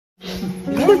You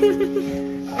know?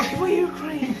 Why are you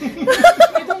crying?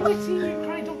 I don't like seeing you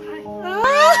cry. Don't cry.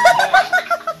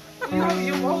 You know,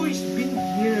 you've always been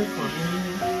here for me.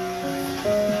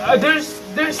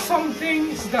 There's some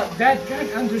things that Dad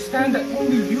can't understand that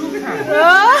only you can.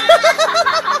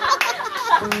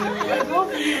 I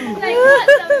love you. Like what?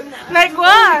 Like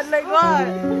what? Like what?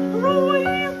 Bro, why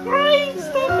are you crying?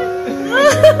 Stop it.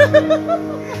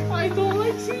 I don't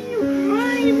like seeing you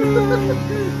cry, bro.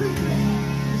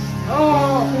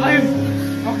 Oh,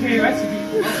 okay, let's be,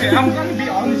 okay, I'm gonna be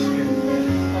honest here.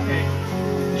 Okay,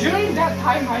 during that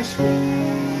time high school,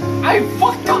 I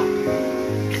fucked up.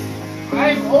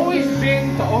 I've always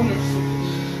been the honor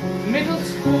student. Middle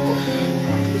school,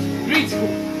 grade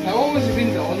school, I've always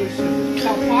been the honor student.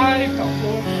 Top 5, top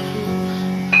 4.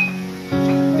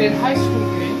 Then high school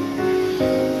came,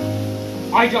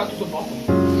 I got to the bottom.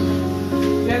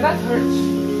 Yeah, that hurts.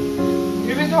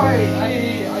 Even though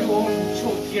I won't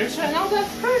show tears right now, that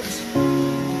hurts.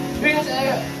 Because,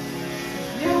 yeah.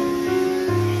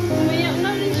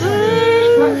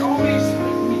 That always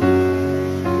hurt me.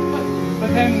 But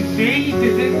then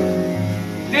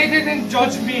they didn't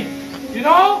judge me. You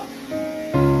know?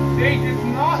 They did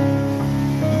not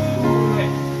do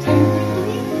anything to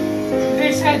me.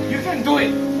 They said, you can do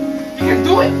it. You can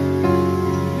do it.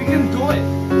 You can do it.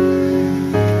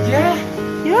 Yeah.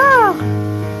 Yeah.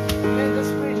 And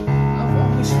that's why I've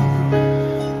always loved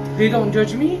them. They don't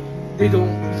judge me. They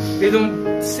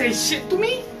don't say shit to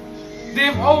me.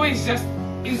 They've always just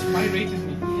inspired me.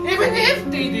 Even if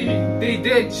they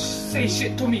did say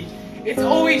shit to me, it's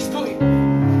always to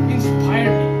inspire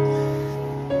me.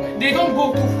 They don't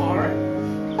go too far.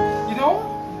 You know?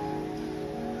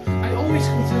 I always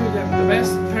consider them the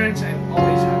best parents I've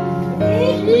always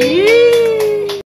had.